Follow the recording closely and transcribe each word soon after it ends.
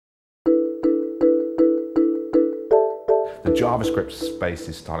the JavaScript space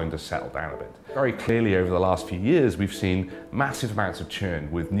is starting to settle down a bit. Very clearly over the last few years, we've seen massive amounts of churn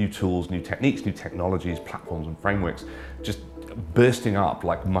with new tools, new techniques, new technologies, platforms and frameworks just bursting up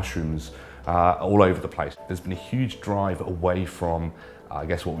like mushrooms all over the place. There's been a huge drive away from I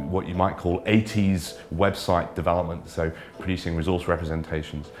guess what you might call 80s website development, so producing resource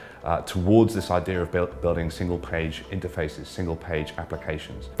representations, towards this idea of building single-page interfaces, single-page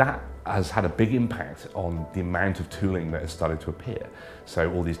applications. That has had a big impact on the amount of tooling that has started to appear.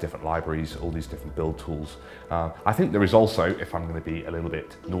 So all these different libraries, all these different build tools. I think there is also, if I'm going to be a little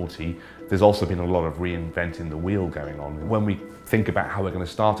bit naughty, there's also been a lot of reinventing the wheel going on. When we think about how we're going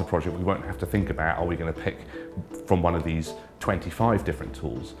to start a project, we won't have to think about, are we going to pick from one of these 25 different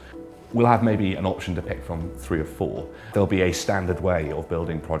tools. We'll have maybe an option to pick from 3 or 4. There'll be a standard way of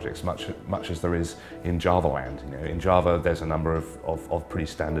building projects, much as there is in Java land. You know, in Java, there's a number of pretty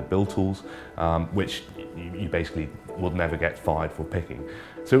standard build tools, which you basically will never get fired for picking.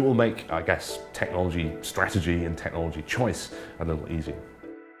 So it will make, I guess, technology strategy and technology choice a little easier.